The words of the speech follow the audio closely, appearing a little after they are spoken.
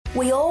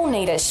We all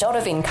need a shot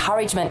of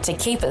encouragement to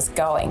keep us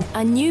going.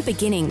 A New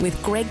Beginning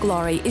with Greg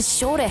Laurie is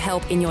sure to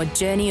help in your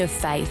journey of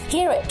faith.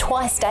 Hear it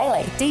twice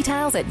daily.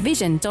 Details at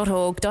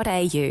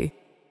vision.org.au.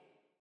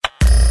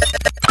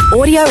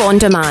 Audio on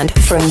demand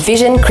from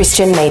Vision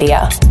Christian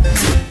Media.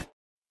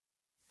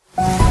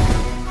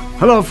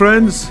 Hello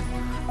friends,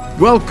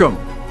 welcome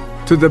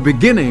to the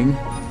beginning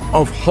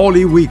of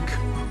Holy Week.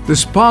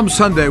 This Palm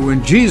Sunday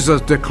when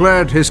Jesus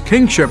declared his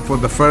kingship for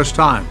the first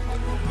time.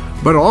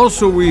 But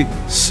also we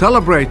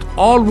celebrate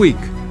all week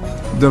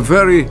the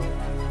very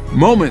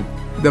moment,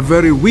 the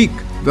very week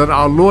that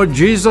our Lord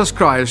Jesus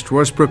Christ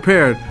was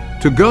prepared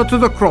to go to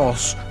the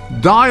cross,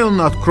 die on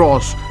that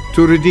cross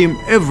to redeem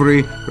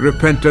every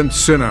repentant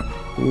sinner.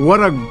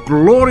 What a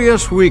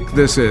glorious week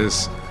this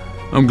is.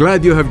 I'm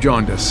glad you have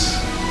joined us.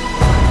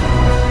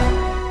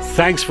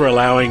 Thanks for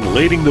allowing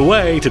Leading the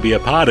Way to be a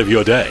part of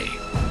your day.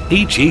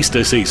 Each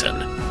Easter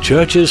season,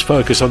 churches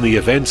focus on the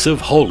events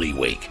of Holy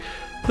Week,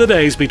 the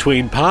days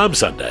between Palm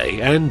Sunday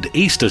and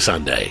Easter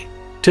Sunday.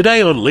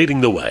 Today on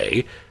Leading the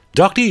Way,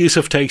 Dr.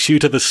 Yusuf takes you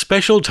to the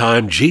special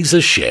time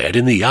Jesus shared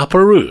in the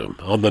upper room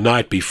on the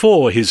night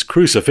before his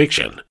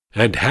crucifixion,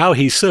 and how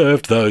he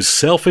served those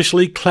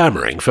selfishly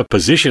clamoring for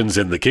positions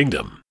in the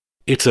kingdom.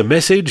 It's a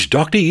message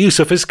Dr.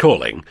 Yusuf is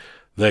calling,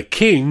 "The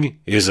King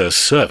is a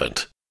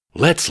Servant."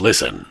 Let's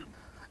listen.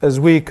 As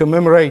we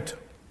commemorate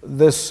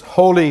this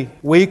Holy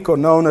Week, or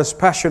known as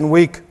Passion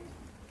Week,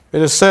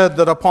 it is said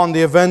that upon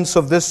the events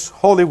of this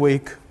Holy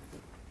Week,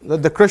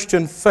 that the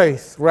Christian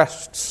faith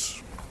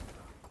rests.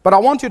 But I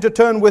want you to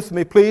turn with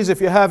me, please, if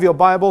you have your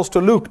Bibles,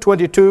 to Luke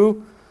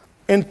 22.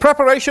 In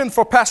preparation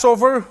for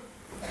Passover,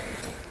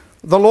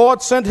 the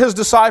Lord sent his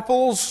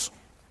disciples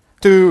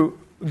to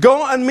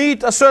go and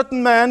meet a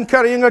certain man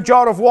carrying a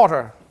jar of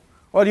water.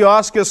 Well, you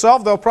ask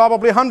yourself, there are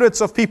probably hundreds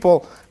of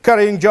people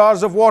carrying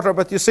jars of water,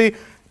 but you see,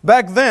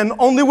 back then,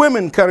 only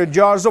women carried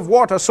jars of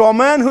water. So a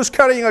man who's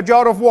carrying a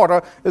jar of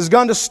water is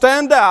going to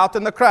stand out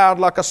in the crowd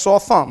like a sore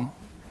thumb.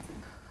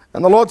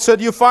 And the Lord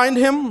said, you find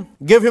him,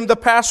 give him the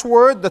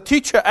password. The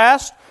teacher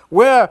asked,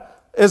 where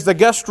is the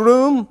guest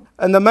room?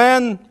 And the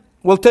man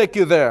will take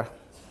you there.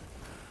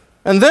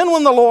 And then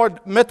when the Lord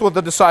met with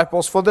the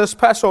disciples for this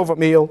Passover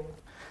meal,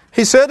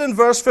 he said in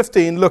verse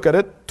 15, look at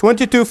it,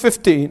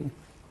 22:15,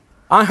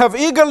 I have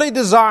eagerly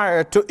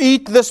desired to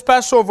eat this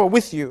Passover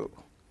with you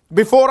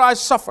before I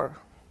suffer.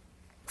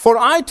 For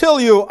I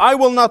tell you, I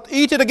will not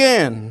eat it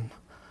again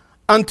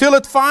until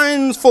it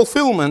finds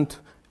fulfillment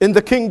in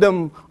the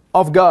kingdom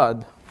of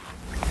God.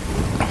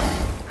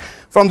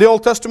 From the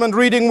Old Testament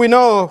reading, we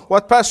know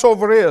what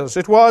Passover is.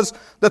 It was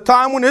the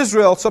time when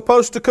Israel was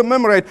supposed to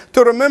commemorate,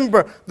 to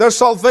remember their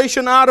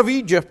salvation out of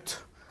Egypt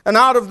and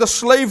out of the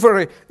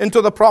slavery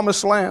into the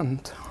promised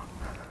land.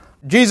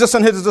 Jesus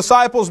and his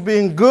disciples,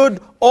 being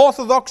good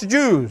Orthodox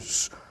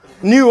Jews,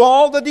 knew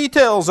all the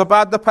details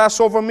about the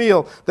Passover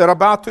meal they're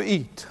about to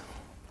eat.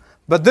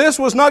 But this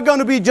was not going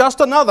to be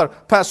just another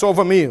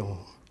Passover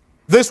meal.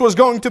 This was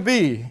going to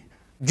be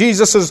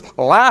Jesus'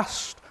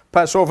 last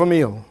Passover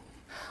meal.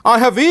 I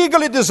have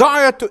eagerly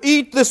desired to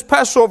eat this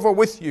Passover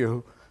with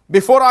you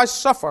before I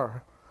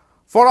suffer.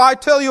 For I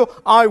tell you,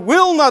 I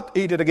will not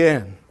eat it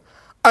again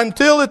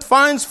until it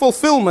finds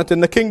fulfillment in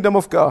the kingdom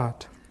of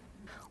God.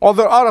 Or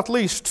there are at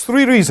least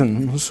three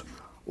reasons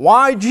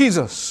why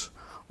Jesus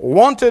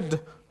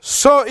wanted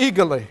so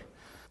eagerly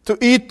to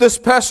eat this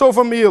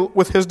Passover meal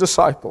with his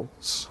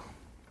disciples.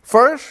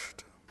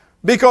 First,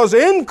 because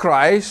in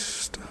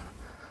Christ,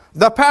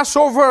 the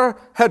Passover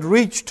had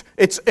reached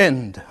its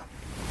end.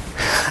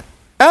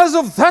 As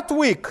of that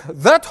week,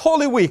 that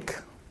Holy Week,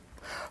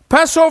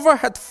 Passover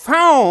had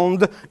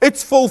found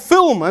its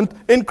fulfillment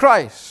in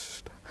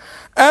Christ.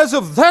 As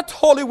of that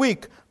Holy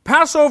Week,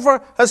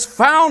 Passover has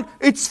found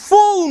its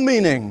full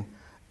meaning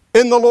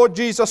in the Lord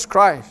Jesus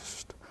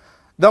Christ.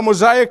 The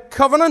Mosaic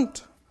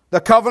covenant,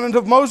 the covenant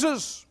of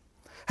Moses,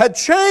 had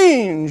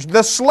changed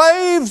the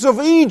slaves of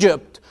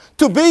Egypt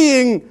to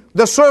being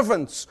the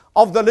servants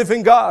of the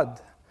living God.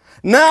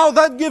 Now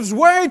that gives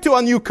way to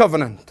a new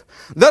covenant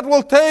that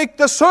will take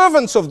the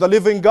servants of the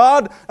living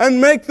God and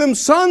make them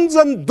sons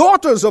and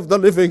daughters of the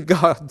living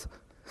God.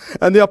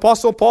 And the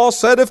Apostle Paul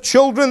said, if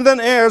children then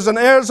heirs, and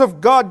heirs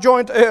of God,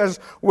 joint heirs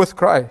with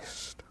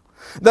Christ.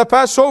 The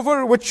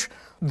Passover which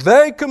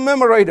they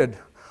commemorated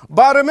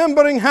by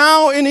remembering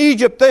how in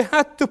Egypt they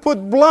had to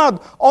put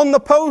blood on the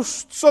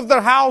posts of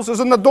their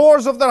houses and the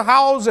doors of their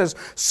houses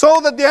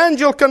so that the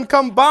angel can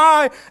come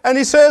by and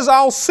he says,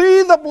 I'll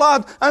see the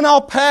blood and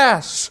I'll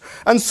pass.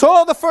 And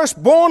so the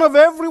firstborn of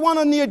everyone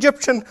in the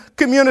Egyptian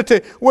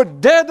community were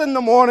dead in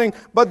the morning,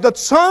 but the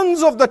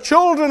sons of the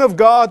children of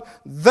God,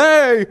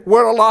 they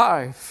were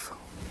alive.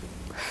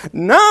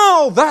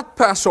 Now that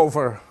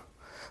Passover,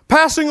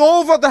 passing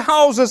over the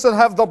houses that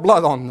have the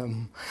blood on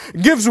them,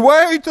 gives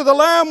way to the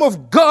Lamb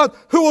of God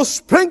who will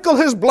sprinkle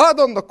his blood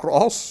on the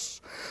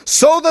cross,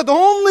 so that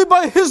only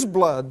by his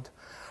blood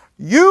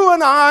you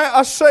and I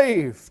are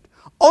saved.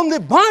 Only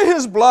by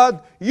his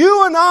blood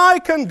you and I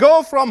can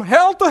go from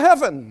hell to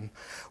heaven.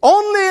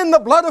 Only in the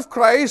blood of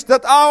Christ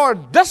that our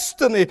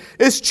destiny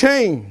is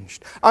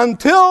changed.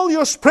 Until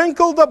you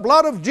sprinkle the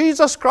blood of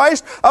Jesus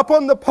Christ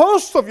upon the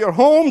posts of your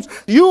homes,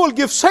 you will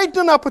give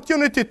Satan an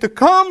opportunity to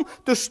come,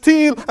 to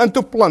steal, and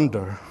to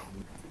plunder.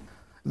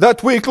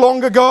 That week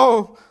long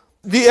ago,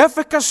 the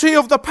efficacy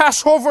of the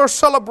Passover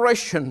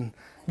celebration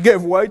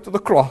gave way to the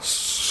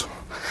cross.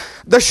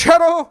 The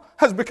shadow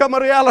has become a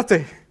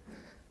reality.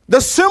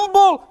 The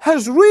symbol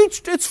has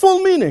reached its full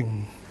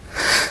meaning.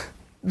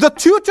 The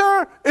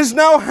tutor is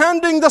now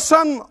handing the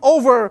son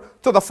over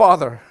to the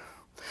father.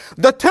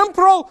 The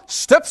temporal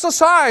steps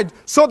aside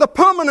so the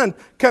permanent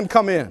can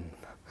come in.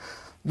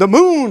 The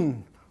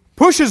moon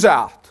pushes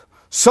out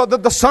so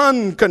that the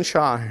sun can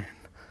shine.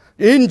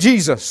 In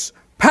Jesus,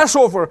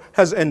 Passover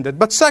has ended.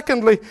 But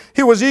secondly,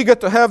 he was eager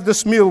to have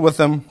this meal with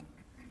them,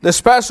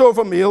 this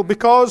Passover meal,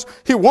 because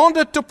he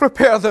wanted to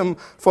prepare them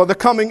for the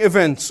coming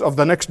events of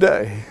the next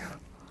day.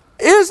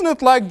 Isn't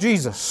it like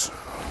Jesus,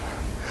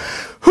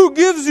 who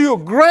gives you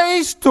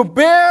grace to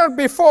bear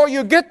before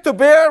you get to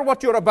bear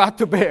what you're about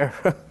to bear?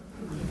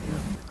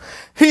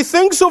 He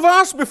thinks of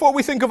us before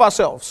we think of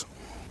ourselves.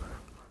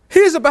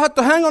 He's about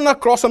to hang on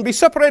that cross and be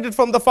separated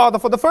from the Father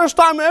for the first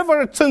time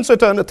ever since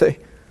eternity.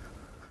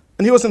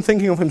 And he wasn't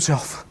thinking of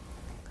himself.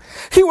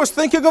 He was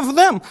thinking of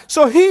them.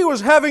 So he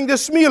was having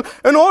this meal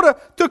in order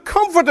to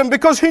comfort them,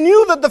 because he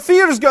knew that the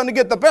fear is going to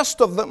get the best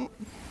of them.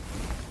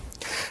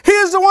 He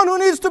is the one who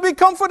needs to be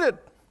comforted.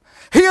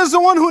 He is the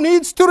one who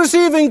needs to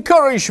receive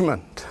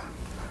encouragement.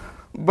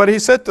 But he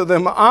said to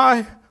them,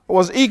 I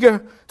was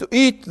eager to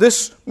eat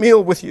this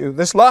meal with you,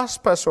 this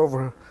last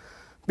Passover,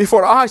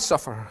 before I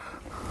suffer.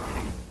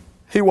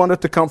 He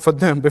wanted to comfort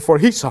them before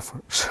he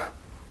suffers.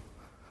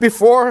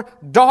 Before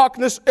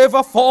darkness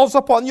ever falls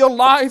upon your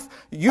life,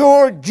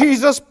 your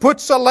Jesus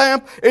puts a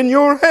lamp in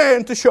your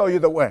hand to show you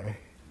the way.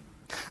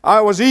 I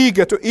was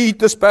eager to eat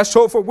this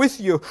Passover with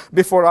you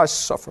before I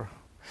suffer.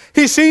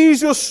 He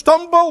sees you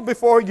stumble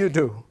before you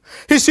do.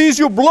 He sees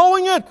you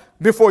blowing it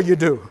before you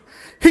do.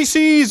 He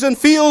sees and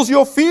feels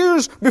your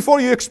fears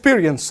before you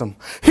experience them.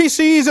 He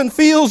sees and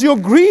feels your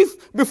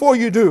grief before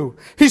you do.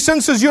 He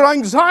senses your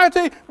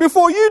anxiety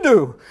before you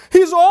do.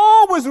 He's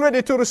always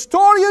ready to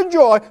restore your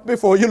joy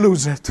before you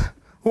lose it.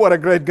 What a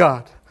great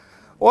God.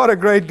 What a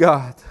great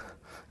God.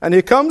 And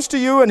he comes to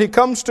you and he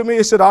comes to me.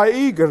 He said, I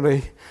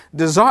eagerly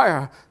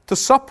desire to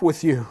sup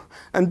with you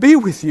and be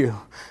with you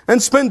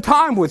and spend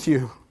time with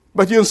you.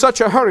 But you're in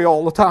such a hurry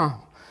all the time.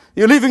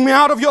 You're leaving me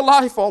out of your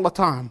life all the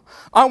time.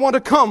 I want to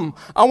come.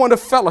 I want to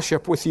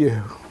fellowship with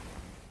you.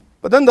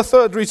 But then the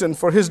third reason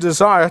for his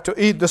desire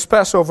to eat this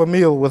Passover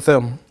meal with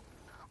them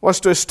was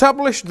to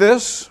establish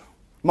this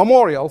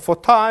memorial for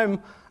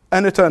time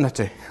and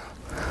eternity.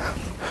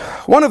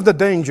 One of the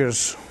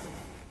dangers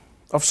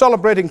of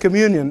celebrating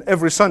communion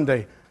every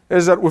Sunday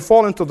is that we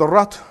fall into the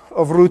rut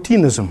of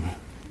routinism,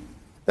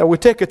 that we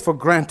take it for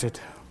granted.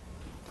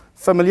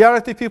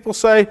 Familiarity, people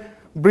say,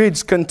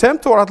 breeds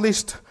contempt, or at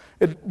least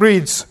it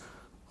breeds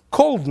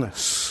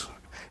coldness.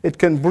 It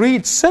can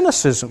breed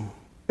cynicism.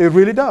 It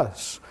really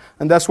does.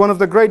 And that's one of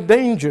the great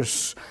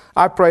dangers.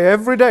 I pray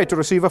every day to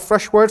receive a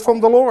fresh word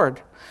from the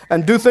Lord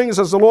and do things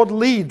as the Lord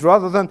leads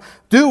rather than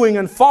doing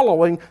and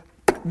following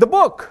the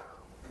book.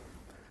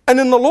 And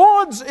in the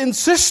Lord's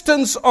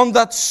insistence on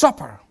that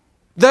supper,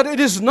 that it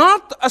is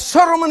not a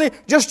ceremony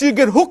just you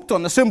get hooked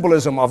on the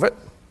symbolism of it,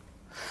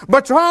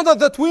 but rather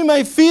that we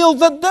may feel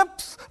the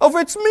depth of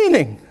its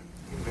meaning.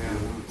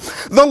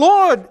 The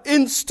Lord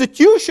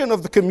institution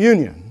of the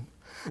communion,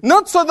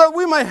 not so that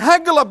we may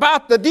haggle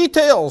about the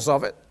details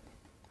of it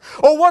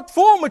or what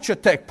form it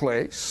should take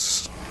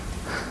place.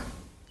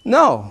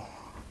 No,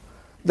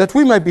 that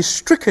we may be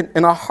stricken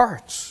in our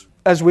hearts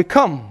as we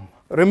come,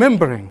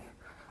 remembering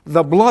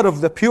the blood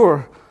of the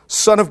pure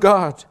Son of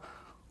God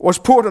was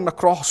poured on the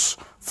cross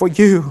for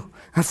you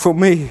and for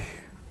me.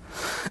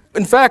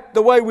 In fact,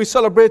 the way we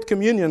celebrate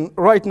communion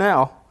right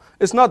now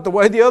is not the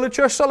way the early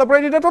church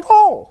celebrated it at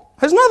all.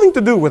 It has nothing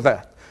to do with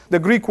that. The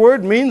Greek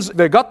word means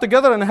they got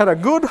together and had a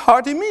good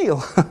hearty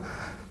meal.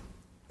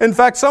 In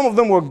fact, some of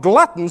them were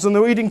gluttons and they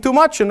were eating too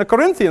much in the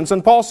Corinthians.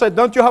 And Paul said,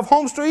 don't you have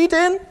homes to eat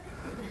in?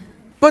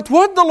 But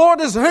what the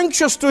Lord is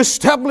anxious to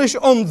establish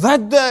on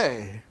that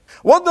day,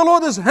 what the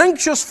Lord is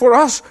anxious for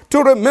us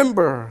to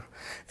remember,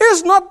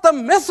 is not the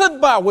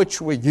method by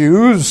which we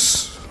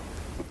use.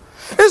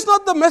 It's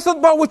not the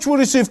method by which we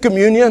receive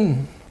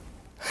communion.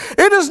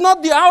 It is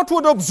not the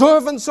outward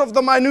observance of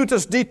the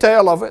minutest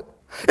detail of it.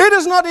 It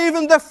is not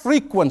even the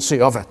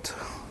frequency of it.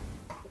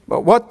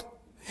 But what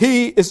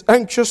He is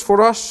anxious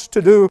for us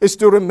to do is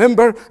to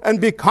remember and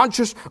be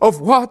conscious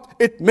of what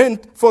it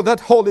meant for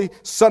that holy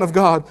Son of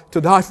God to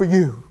die for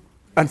you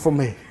and for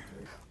me.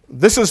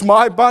 This is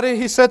my body,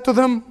 He said to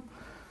them,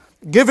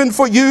 given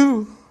for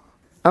you.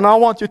 And I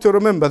want you to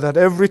remember that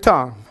every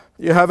time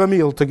you have a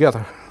meal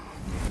together.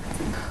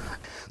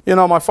 You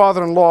know, my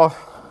father-in-law,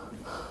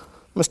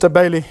 Mr.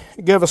 Bailey,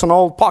 gave us an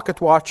old pocket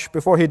watch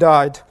before he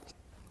died.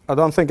 I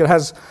don't think it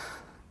has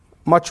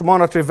much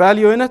monetary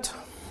value in it.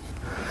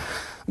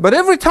 But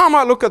every time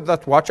I look at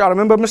that watch, I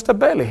remember Mr.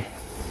 Bailey.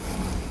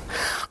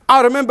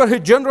 I remember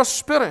his generous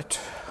spirit.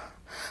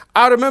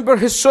 I remember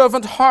his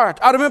servant heart.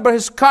 I remember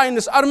his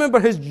kindness. I remember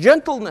his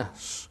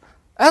gentleness.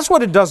 That's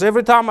what it does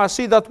every time I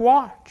see that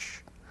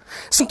watch.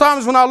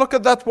 Sometimes when I look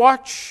at that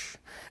watch,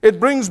 it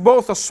brings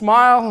both a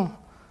smile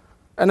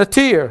and a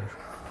tear.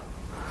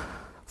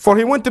 For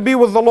he went to be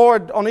with the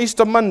Lord on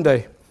Easter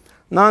Monday,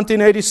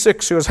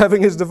 1986. He was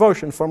having his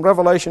devotion from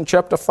Revelation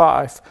chapter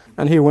 5,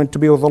 and he went to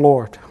be with the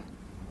Lord.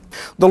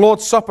 The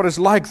Lord's Supper is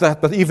like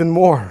that, but even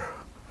more.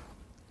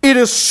 It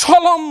is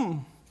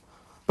solemn,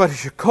 but it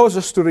should cause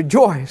us to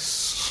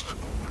rejoice.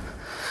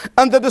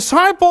 And the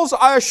disciples,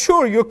 I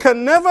assure you,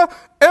 can never,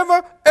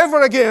 ever,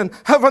 ever again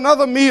have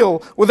another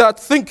meal without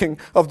thinking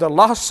of the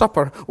Last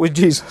Supper with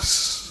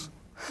Jesus.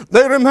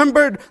 They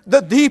remembered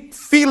the deep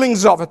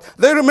feelings of it.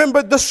 They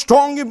remembered the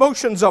strong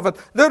emotions of it.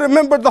 They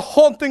remembered the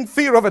haunting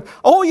fear of it.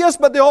 Oh yes,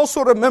 but they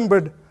also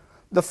remembered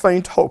the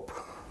faint hope.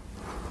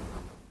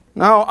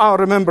 Now our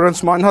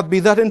remembrance might not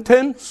be that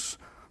intense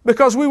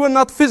because we were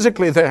not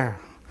physically there.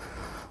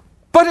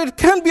 But it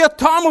can be a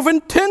time of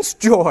intense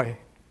joy.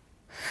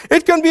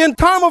 It can be a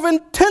time of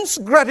intense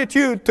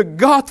gratitude to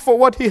God for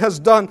what He has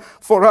done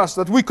for us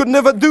that we could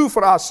never do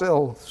for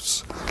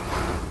ourselves.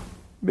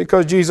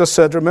 Because Jesus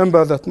said,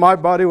 remember that my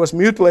body was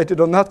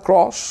mutilated on that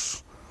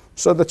cross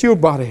so that your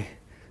body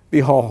be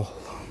whole.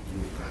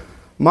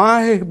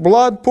 My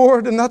blood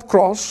poured in that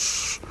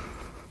cross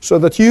so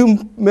that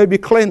you may be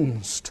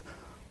cleansed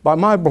by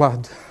my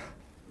blood.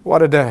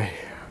 What a day.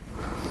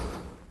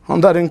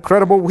 On that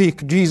incredible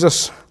week,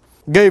 Jesus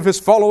gave His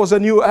followers a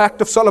new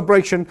act of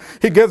celebration.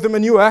 He gave them a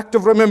new act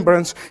of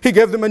remembrance. He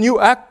gave them a new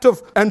act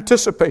of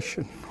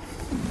anticipation.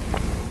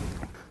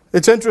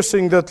 It's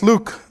interesting that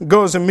Luke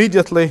goes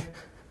immediately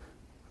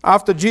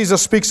after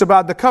Jesus speaks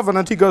about the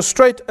covenant. He goes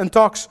straight and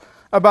talks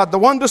about the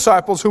one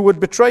disciple who would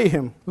betray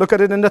Him. Look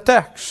at it in the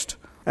text.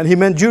 And he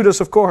meant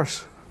Judas, of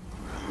course.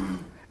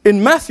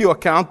 In Matthew's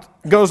account,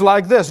 it goes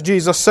like this.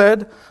 Jesus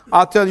said,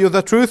 I'll tell you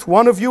the truth,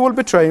 one of you will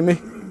betray me.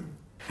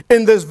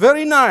 In this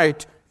very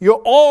night, you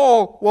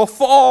all will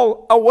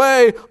fall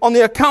away on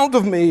the account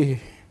of me.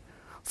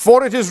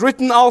 For it is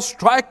written, I'll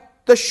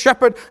strike the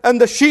shepherd,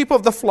 and the sheep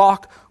of the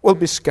flock will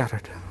be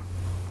scattered.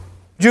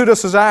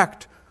 Judas's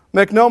act,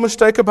 make no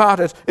mistake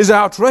about it, is an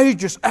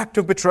outrageous act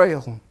of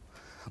betrayal.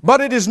 But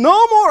it is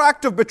no more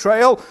act of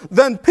betrayal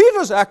than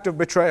Peter's act of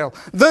betrayal,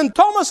 than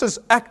Thomas's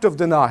act of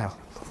denial.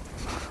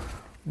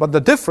 But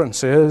the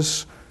difference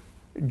is,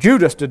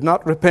 Judas did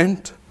not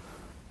repent.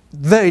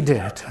 They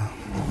did.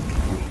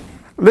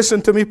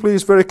 Listen to me,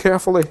 please, very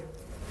carefully.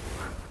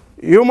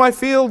 You might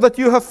feel that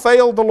you have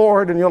failed the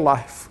Lord in your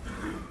life.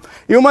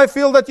 You might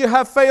feel that you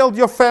have failed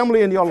your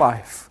family in your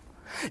life.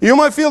 You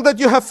might feel that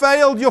you have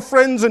failed your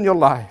friends in your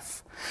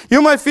life.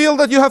 You might feel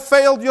that you have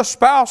failed your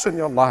spouse in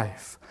your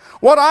life.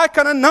 What I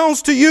can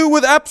announce to you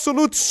with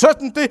absolute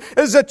certainty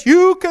is that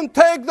you can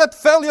take that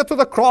failure to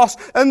the cross,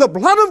 and the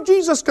blood of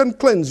Jesus can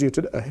cleanse you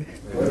today.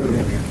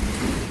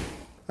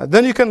 And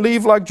then you can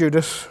leave like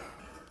Judas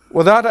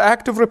without an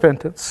act of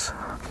repentance.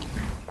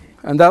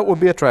 And that would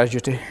be a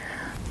tragedy.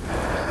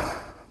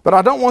 But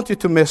I don't want you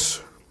to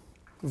miss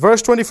verse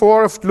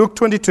 24 of Luke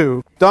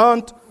 22.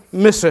 Don't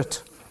miss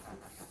it.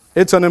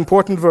 It's an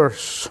important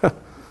verse.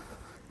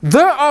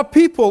 There are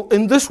people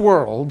in this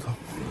world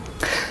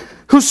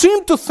who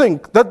seem to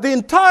think that the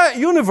entire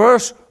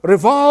universe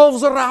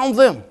revolves around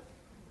them.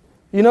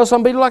 You know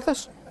somebody like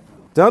this?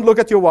 Don't look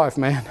at your wife,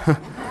 man.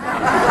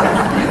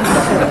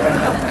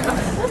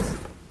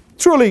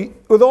 Truly,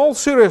 with all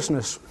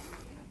seriousness,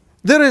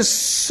 there is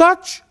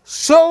such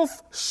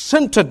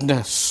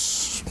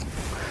self-centeredness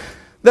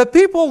that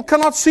people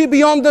cannot see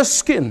beyond their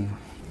skin.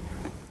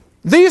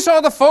 These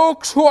are the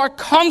folks who are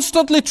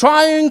constantly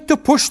trying to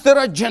push their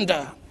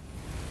agenda.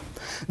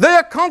 They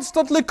are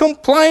constantly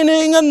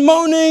complaining and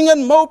moaning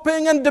and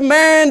moping and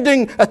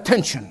demanding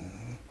attention.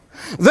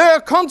 They are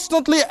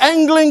constantly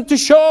angling to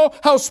show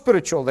how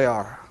spiritual they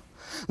are.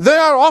 They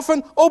are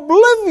often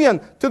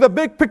oblivion to the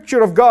big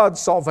picture of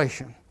God's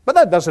salvation. But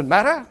that doesn't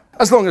matter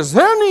as long as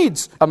their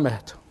needs are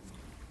met.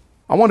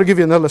 I want to give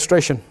you an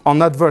illustration on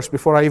that verse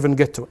before I even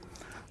get to it.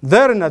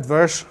 There in that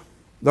verse,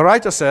 the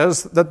writer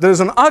says that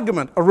there's an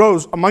argument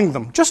arose among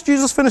them. Just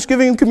Jesus finished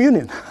giving him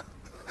communion.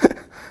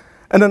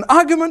 And an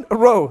argument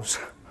arose.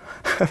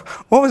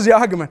 What was the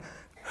argument?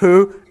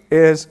 Who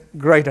is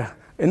greater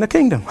in the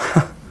kingdom?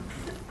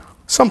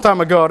 Some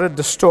time ago I read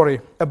the story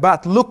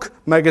about Look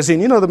magazine.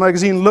 You know the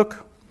magazine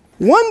Look?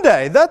 One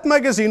day that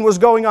magazine was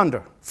going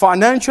under.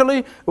 Financially,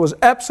 it was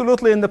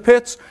absolutely in the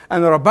pits,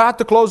 and they're about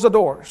to close the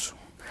doors.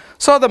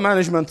 So the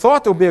management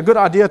thought it would be a good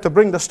idea to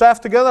bring the staff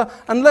together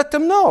and let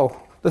them know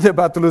that they're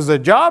about to lose their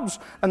jobs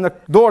and the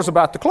door's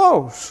about to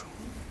close.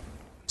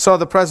 So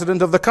the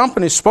president of the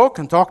company spoke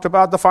and talked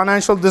about the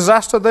financial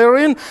disaster they're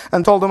in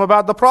and told them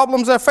about the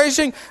problems they're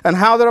facing and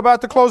how they're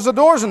about to close the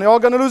doors and they're all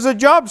going to lose their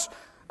jobs.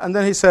 And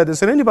then he said,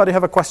 does anybody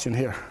have a question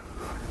here?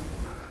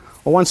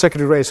 Well, one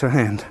secretary raised her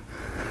hand.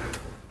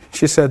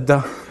 She said,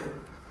 I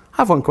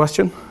have one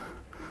question.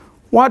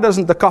 Why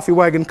doesn't the coffee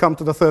wagon come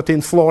to the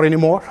 13th floor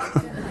anymore?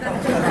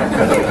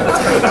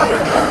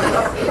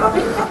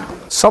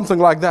 Something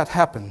like that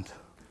happened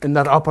in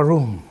that upper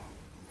room.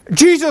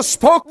 Jesus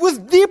spoke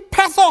with deep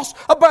pathos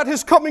about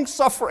his coming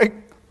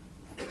suffering.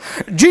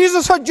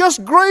 Jesus had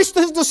just graced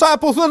his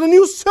disciples with a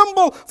new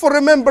symbol for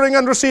remembering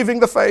and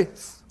receiving the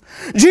faith.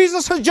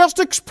 Jesus had just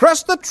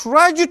expressed the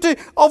tragedy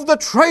of the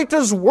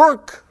traitor's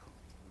work.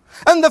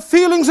 And the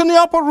feelings in the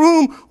upper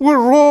room were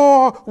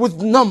raw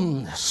with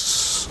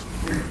numbness.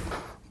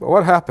 But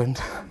what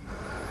happened?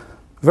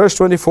 Verse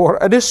 24,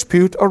 a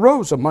dispute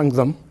arose among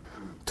them,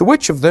 to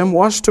which of them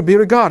was to be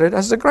regarded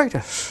as the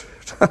greatest.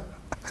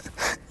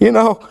 You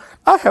know,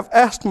 I have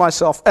asked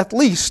myself at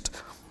least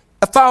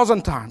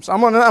 1,000 times.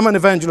 I'm an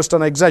evangelist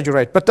and I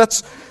exaggerate, but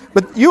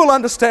you'll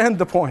understand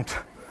the point.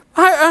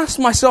 I asked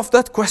myself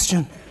that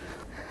question.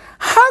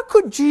 How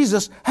could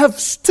Jesus have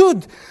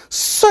stood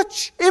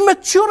such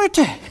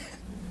immaturity?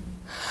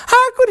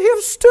 How could he have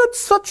stood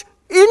such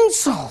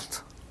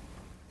insult?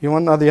 You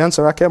want to know the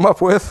answer I came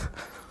up with?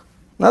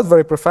 Not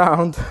very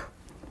profound.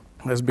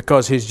 It's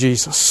because he's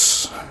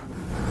Jesus.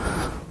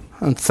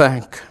 And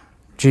thank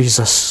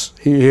Jesus,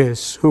 he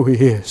is who he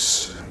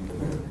is.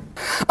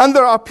 And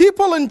there are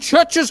people in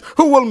churches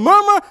who will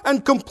murmur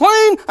and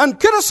complain and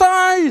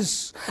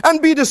criticize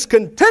and be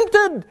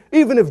discontented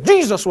even if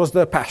Jesus was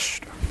their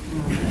pastor.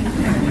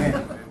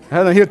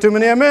 I don't hear too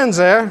many amens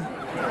there.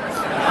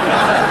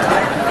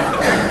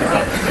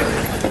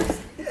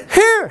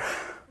 Here,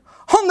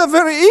 on the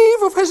very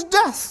eve of his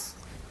death,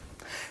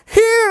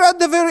 here at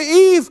the very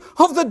eve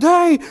of the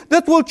day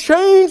that will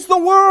change the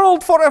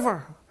world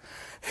forever,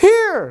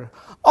 here,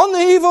 on the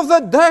eve of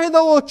that day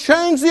that will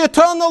change the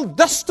eternal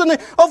destiny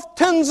of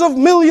tens of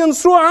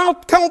millions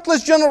throughout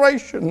countless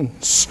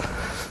generations.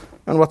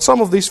 And what some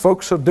of these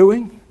folks are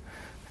doing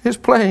is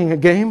playing a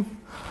game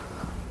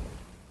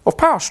of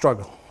power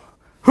struggle.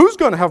 Who's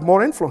going to have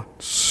more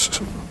influence?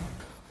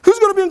 Who's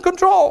going to be in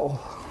control?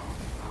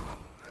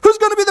 Who's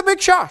going to be the big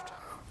shot?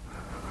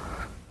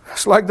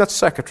 It's like that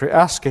secretary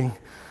asking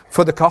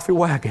for the coffee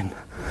wagon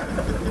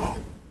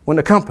when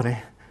the company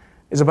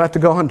is about to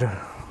go under.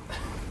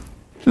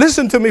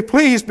 Listen to me,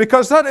 please,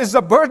 because that is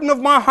the burden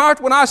of my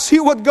heart. When I see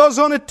what goes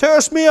on, it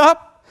tears me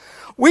up.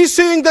 We're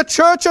seeing the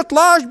church at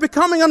large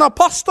becoming an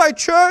apostate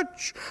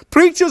church.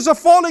 Preachers are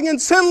falling in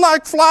sin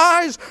like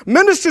flies.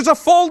 Ministries are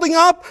folding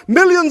up.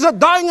 Millions are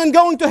dying and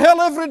going to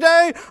hell every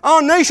day.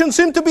 Our nation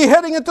seems to be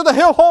heading into the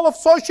hellhole of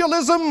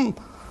socialism.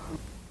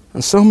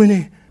 And so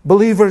many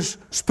believers,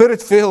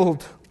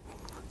 spirit-filled,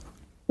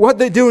 what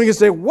they're doing is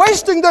they're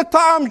wasting their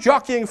time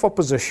jockeying for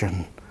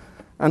position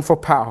and for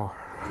power.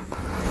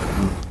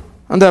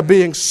 And they're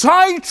being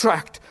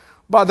sidetracked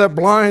by their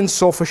blind,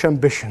 selfish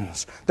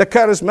ambitions. The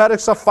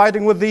charismatics are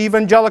fighting with the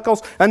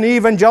evangelicals, and the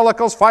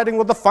evangelicals fighting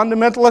with the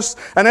fundamentalists,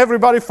 and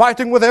everybody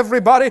fighting with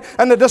everybody,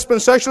 and the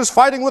dispensationalists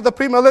fighting with the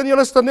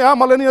premillennialists, and the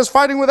amillennialists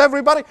fighting with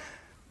everybody.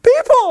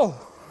 People!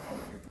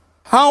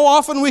 How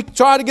often we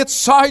try to get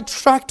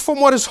sidetracked from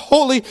what is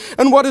holy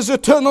and what is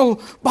eternal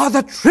by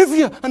the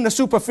trivia and the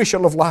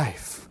superficial of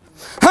life.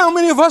 How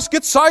many of us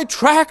get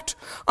sidetracked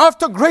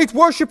after great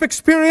worship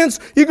experience?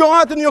 You go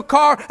out in your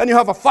car and you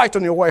have a fight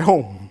on your way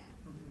home.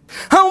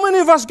 How many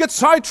of us get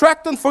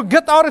sidetracked and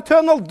forget our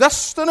eternal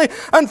destiny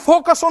and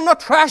focus on the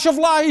trash of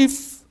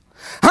life?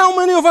 How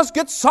many of us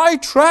get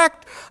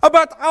sidetracked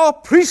about our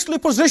priestly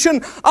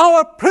position,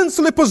 our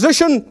princely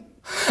position,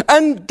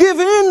 and give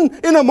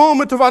in a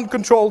moment of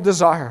uncontrolled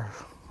desire?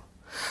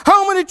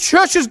 How many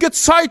churches get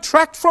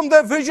sidetracked from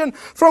their vision,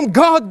 from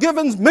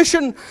God-given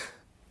mission,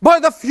 by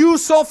the few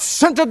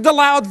self-centered,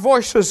 loud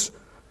voices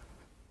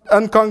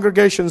and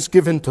congregations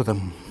given to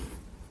them?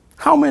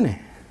 How many?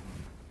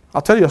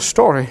 I'll tell you a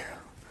story,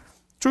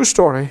 true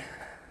story.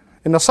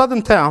 In a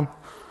southern town,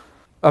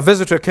 a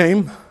visitor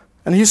came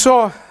and he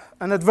saw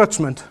an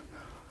advertisement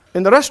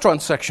in the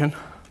restaurant section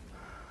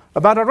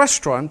about a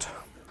restaurant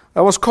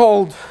that was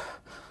called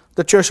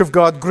the Church of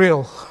God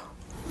Grill.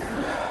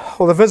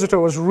 Well, the visitor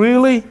was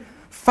really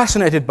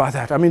fascinated by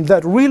that. I mean,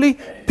 that really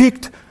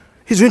piqued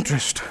his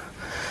interest.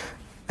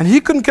 And he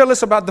couldn't care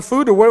less about the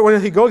food or whether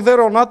he go there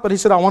or not, but he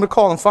said, I want to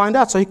call and find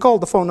out. So he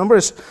called the phone number.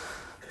 His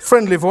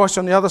friendly voice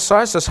on the other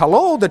side says,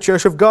 hello, the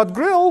Church of God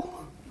Grill.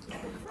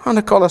 And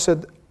the caller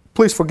said,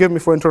 please forgive me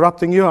for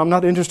interrupting you. I'm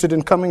not interested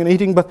in coming and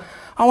eating, but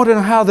I want to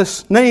know how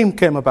this name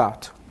came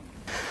about.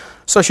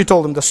 So she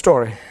told him the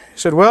story. He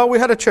said, well, we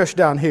had a church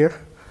down here,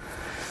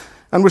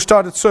 and we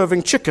started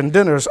serving chicken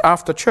dinners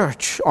after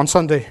church on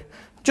Sunday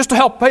just to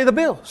help pay the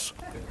bills.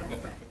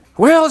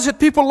 Well, he said,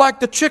 people liked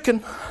the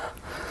chicken,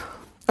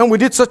 and we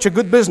did such a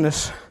good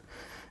business,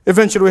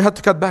 eventually we had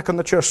to cut back on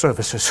the church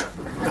services.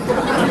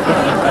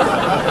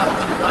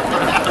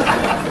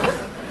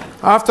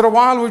 After a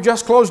while, we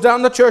just closed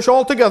down the church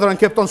altogether and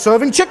kept on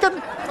serving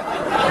chicken.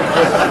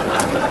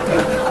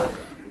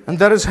 And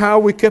that is how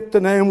we kept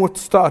the name we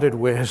started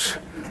with,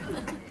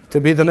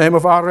 to be the name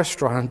of our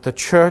restaurant, the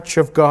Church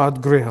of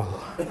God Grill.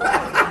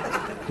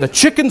 The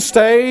chicken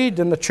stayed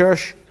and the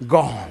church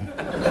gone.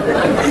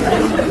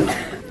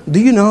 Do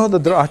you know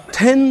that there are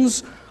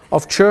tens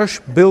of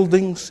church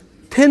buildings,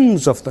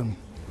 tens of them,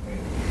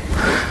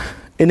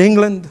 in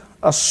England,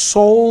 are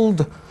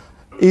sold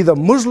Either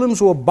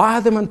Muslims will buy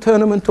them and turn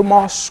them into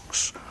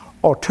mosques,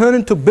 or turn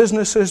into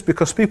businesses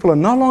because people are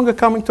no longer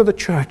coming to the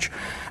church,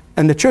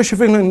 and the Church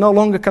of England no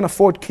longer can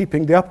afford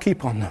keeping the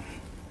upkeep on them.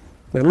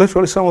 They're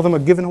literally, some of them are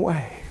given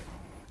away.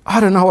 I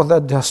don't know what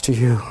that does to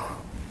you.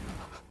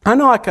 I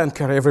know I can't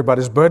carry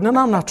everybody's burden, and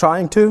I'm not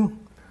trying to,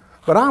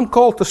 but I'm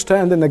called to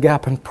stand in the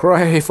gap and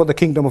pray for the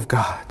kingdom of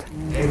God.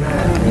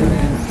 Amen.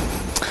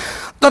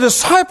 The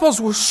disciples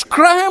were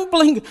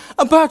scrambling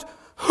about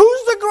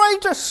who's the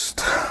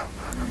greatest.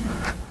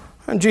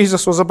 And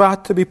Jesus was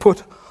about to be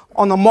put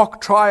on a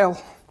mock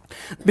trial,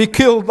 be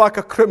killed like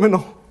a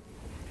criminal.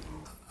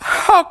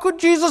 How could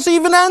Jesus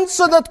even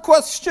answer that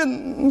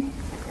question?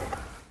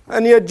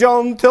 And yet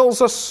John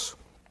tells us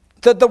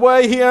that the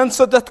way he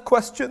answered that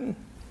question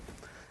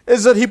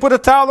is that he put a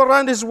towel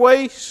around his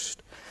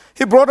waist,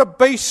 he brought a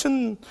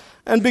basin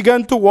and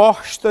began to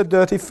wash their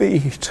dirty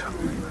feet.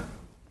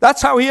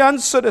 That's how he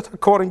answered it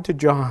according to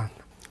John.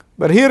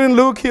 But here in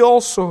Luke he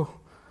also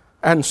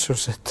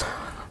answers it.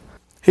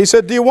 He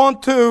said, do you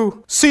want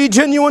to see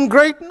genuine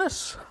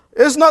greatness?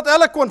 It's not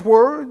eloquent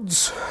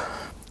words.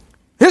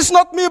 It's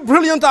not mere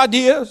brilliant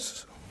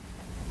ideas.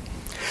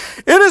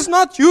 It is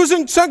not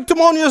using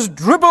sanctimonious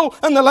dribble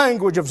and the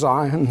language of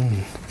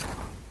Zion.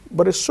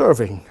 But it's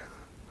serving.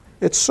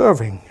 It's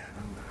serving.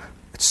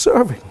 It's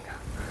serving.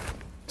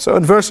 So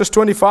in verses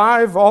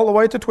 25 all the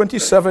way to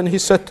 27, he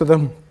said to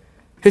them,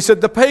 he said,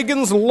 the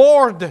pagans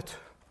lord it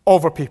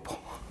over people.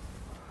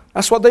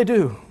 That's what they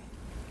do.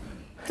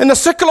 In the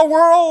secular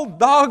world,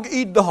 dog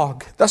eat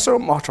dog. That's their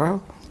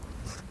motto.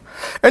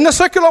 In the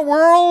secular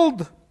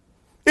world,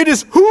 it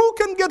is who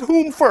can get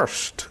whom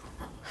first.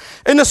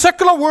 In the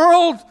secular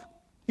world,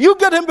 you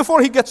get him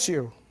before he gets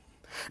you.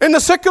 In the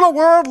secular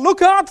world,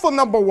 look out for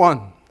number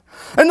one.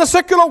 In the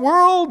secular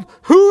world,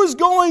 who is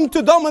going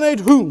to dominate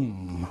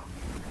whom?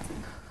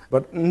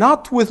 But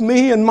not with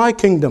me and my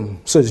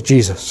kingdom, says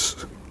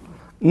Jesus.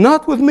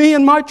 Not with me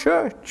and my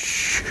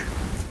church.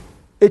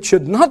 It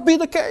should not be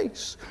the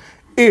case.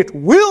 It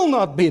will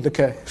not be the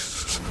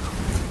case.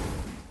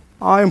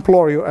 I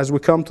implore you as we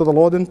come to the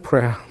Lord in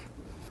prayer,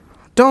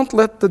 don't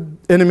let the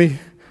enemy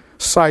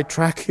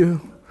sidetrack you.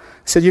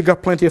 Say, you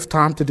got plenty of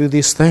time to do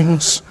these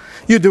things.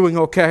 You're doing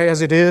okay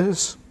as it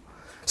is.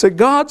 Say,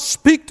 God,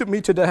 speak to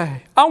me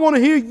today. I want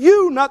to hear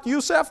you, not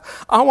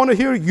Yusuf. I want to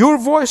hear your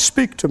voice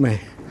speak to me.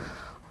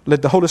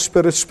 Let the Holy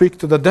Spirit speak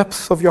to the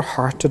depth of your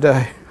heart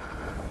today.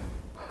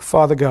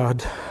 Father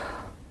God,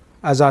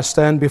 as I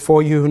stand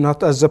before you,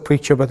 not as a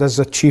preacher, but as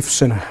a chief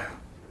sinner.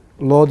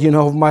 Lord, you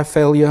know of my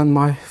failure and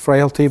my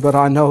frailty, but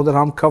I know that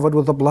I'm covered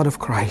with the blood of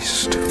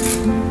Christ.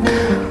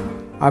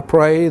 I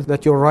pray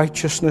that your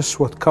righteousness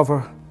would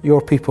cover your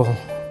people,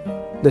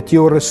 that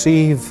you will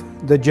receive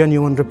the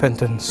genuine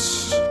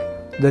repentance,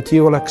 that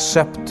you will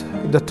accept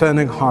the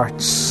turning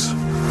hearts.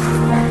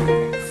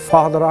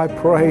 Father, I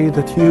pray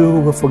that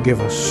you will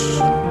forgive us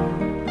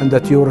and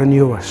that you will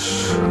renew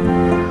us,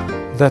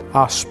 that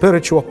our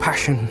spiritual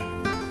passion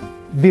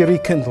be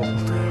rekindled.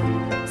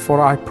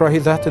 For I pray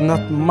that in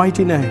that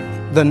mighty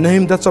name, the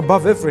name that's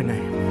above every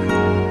name,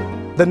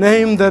 the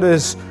name that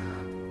is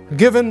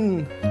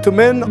given to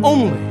men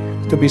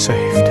only to be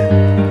saved,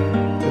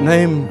 the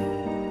name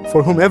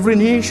for whom every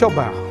knee shall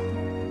bow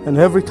and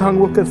every tongue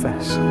will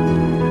confess,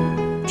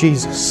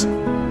 Jesus.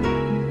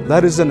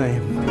 That is the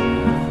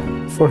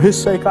name. For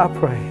his sake I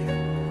pray.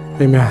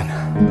 Amen.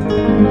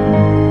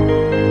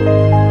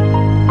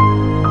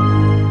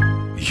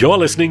 You're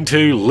listening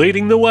to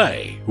Leading the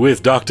Way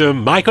with Dr.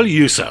 Michael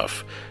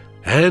Youssef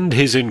and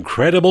his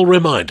incredible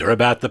reminder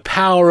about the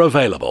power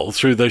available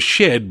through the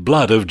shed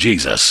blood of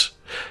Jesus.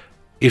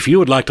 If you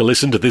would like to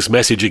listen to this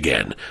message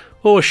again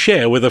or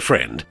share with a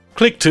friend,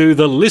 click to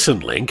the listen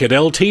link at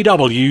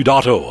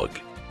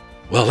ltw.org.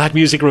 Well, that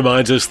music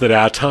reminds us that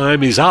our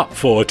time is up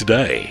for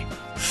today.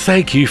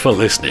 Thank you for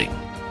listening.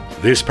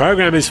 This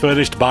program is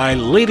furnished by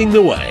Leading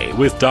the Way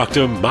with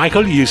Dr.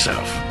 Michael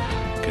Youssef.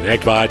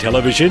 Connect via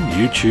television,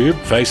 YouTube,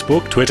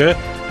 Facebook, Twitter,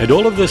 and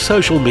all of the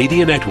social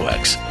media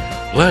networks.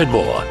 Learn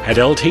more at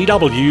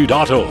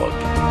ltw.org.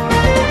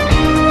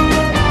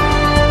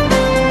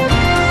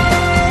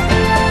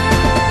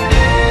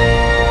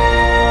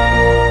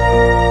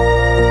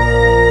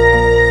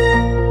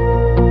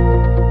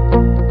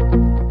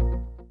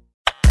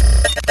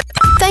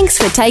 Thanks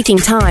for taking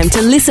time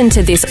to listen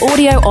to this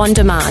audio on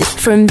demand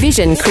from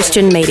Vision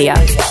Christian Media.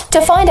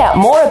 To find out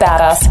more about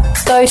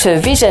us, go to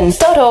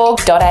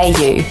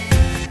vision.org.au.